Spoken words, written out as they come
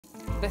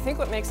I think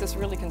what makes this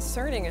really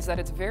concerning is that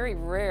it's very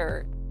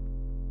rare.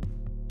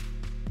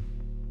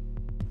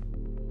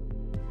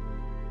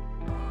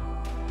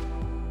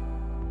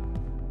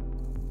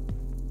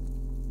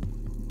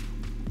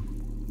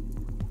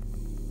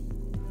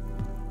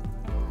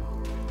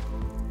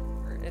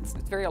 It's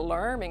very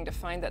alarming to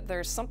find that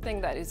there's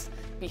something that is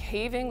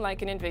behaving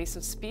like an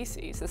invasive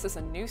species. This is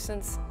a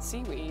nuisance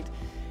seaweed,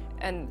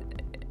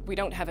 and we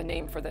don't have a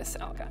name for this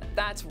alga.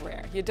 That's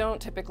rare. You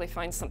don't typically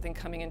find something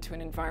coming into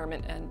an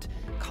environment and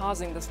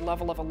causing this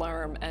level of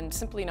alarm and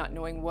simply not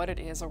knowing what it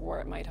is or where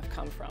it might have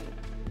come from.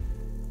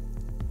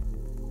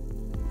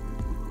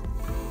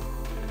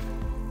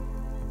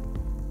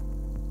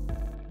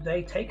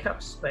 They take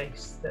up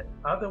space that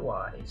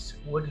otherwise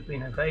would have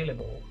been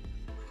available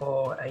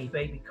for a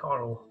baby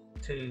coral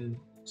to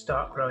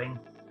start growing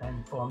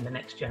and form the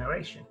next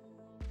generation.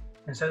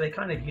 And so they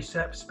kind of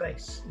usurp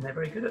space, and they're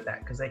very good at that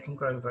because they can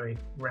grow very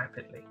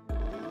rapidly.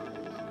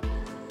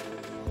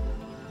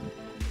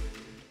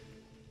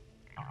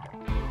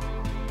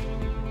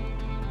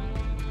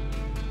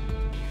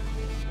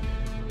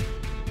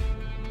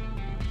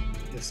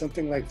 If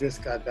something like this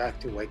got back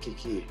to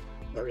Waikiki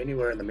or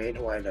anywhere in the main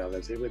Hawaiian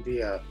Islands, it would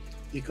be an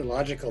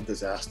ecological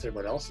disaster,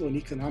 but also an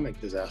economic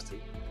disaster.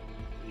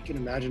 You can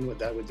imagine what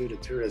that would do to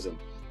tourism,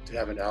 to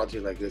have an algae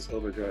like this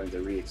overgrowing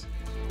the reefs.